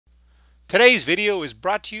Today's video is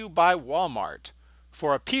brought to you by Walmart.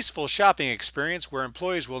 For a peaceful shopping experience where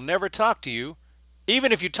employees will never talk to you,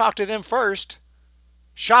 even if you talk to them first,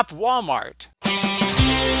 shop Walmart.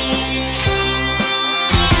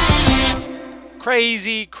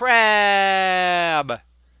 Crazy crab.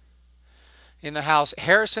 In the house,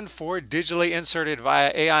 Harrison Ford digitally inserted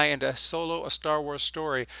via AI into Solo, a Star Wars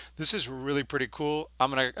story. This is really pretty cool.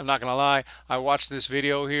 I'm not gonna lie. I watched this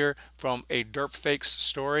video here from a Derpfakes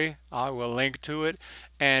story. I will link to it.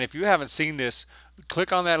 And if you haven't seen this,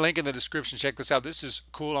 click on that link in the description. Check this out. This is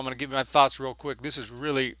cool. I'm gonna give you my thoughts real quick. This is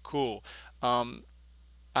really cool. And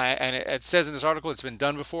it says in this article it's been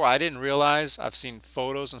done before. I didn't realize. I've seen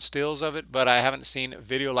photos and stills of it, but I haven't seen a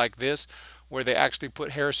video like this where they actually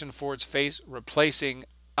put Harrison Ford's face replacing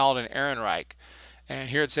Alden Ehrenreich. And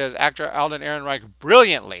here it says, actor Alden Ehrenreich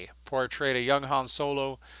brilliantly portrayed a young Han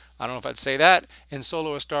Solo. I don't know if I'd say that in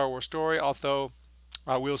Solo, a Star Wars story, although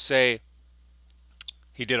I will say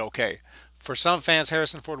he did okay. For some fans,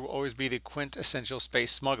 Harrison Ford will always be the quintessential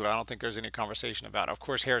space smuggler. I don't think there's any conversation about it. Of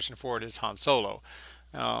course, Harrison Ford is Han Solo.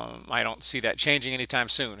 I don't see that changing anytime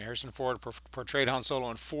soon. Harrison Ford portrayed Han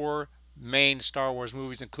Solo in 4 main Star Wars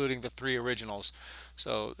movies, including the 3 originals.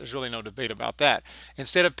 So there's really no debate about that.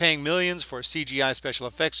 Instead of paying millions for CGI special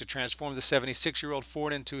effects to transform the 76-year-old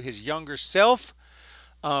Ford into his younger self,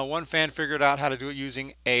 one fan figured out how to do it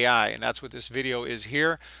using AI, and that's what this video is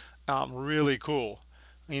here. Really cool.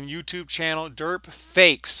 In YouTube channel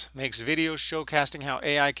Derpfakes makes videos showcasing how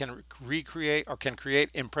AI can recreate or can create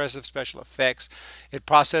impressive special effects. It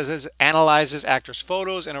processes, analyzes actors'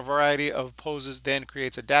 photos in a variety of poses, then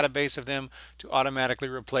creates a database of them to automatically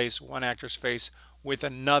replace one actor's face with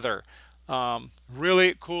another.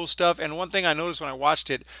 Really cool stuff. And one thing I noticed when I watched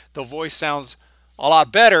it, the voice sounds a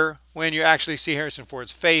lot better when you actually see Harrison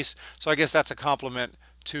Ford's face. So I guess that's a compliment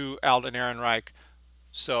to Alden Ehrenreich.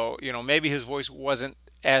 So, you know, maybe his voice wasn't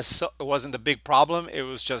the big problem. It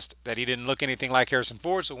was just that he didn't look anything like Harrison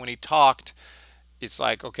Ford. So when he talked, it's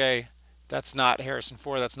like, okay, that's not Harrison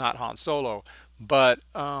Ford, that's not Han Solo. But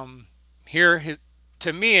here,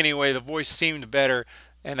 to me anyway, the voice seemed better,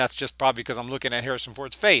 and that's just probably because I'm looking at Harrison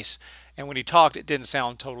Ford's face. And when he talked, it didn't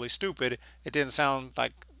sound totally stupid. It didn't sound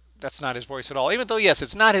like that's not his voice at all. Even though, yes,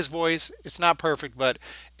 it's not his voice, it's not perfect, but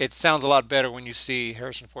it sounds a lot better when you see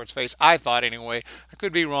Harrison Ford's face. I thought anyway. I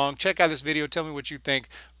could be wrong. Check out this video. Tell me what you think.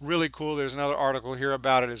 Really cool. There's another article here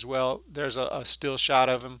about it as well. There's a still shot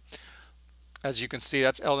of him. As you can see,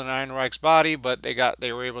 that's Alden Ehrenreich's body, but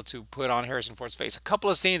they were able to put on Harrison Ford's face. A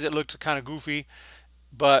couple of scenes it looked kind of goofy,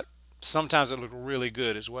 but sometimes it looked really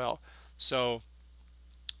good as well. So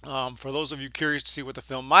for those of you curious to see what the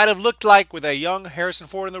film might have looked like with a young Harrison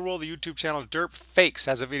Ford in the role, the YouTube channel Derpfakes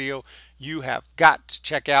has a video you have got to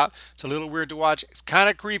check out. It's a little weird to watch. It's kind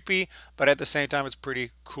of creepy, but at the same time, it's pretty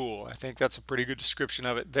cool. I think that's a pretty good description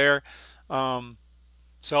of it there.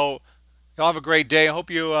 So y'all have a great day. I hope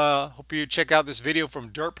you check out this video from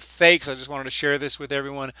Derpfakes. I just wanted to share this with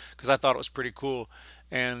everyone because I thought it was pretty cool,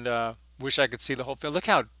 and wish I could see the whole film. Look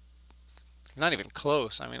how not even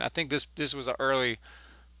close. I mean, I think this was an early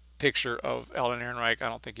picture of Alden Ehrenreich. I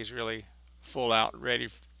don't think he's really full out ready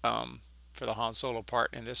for the Han Solo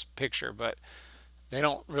part in this picture, but they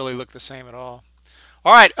don't really look the same at all.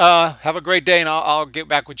 All right, have a great day, and I'll get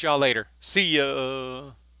back with y'all later. See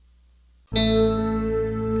ya.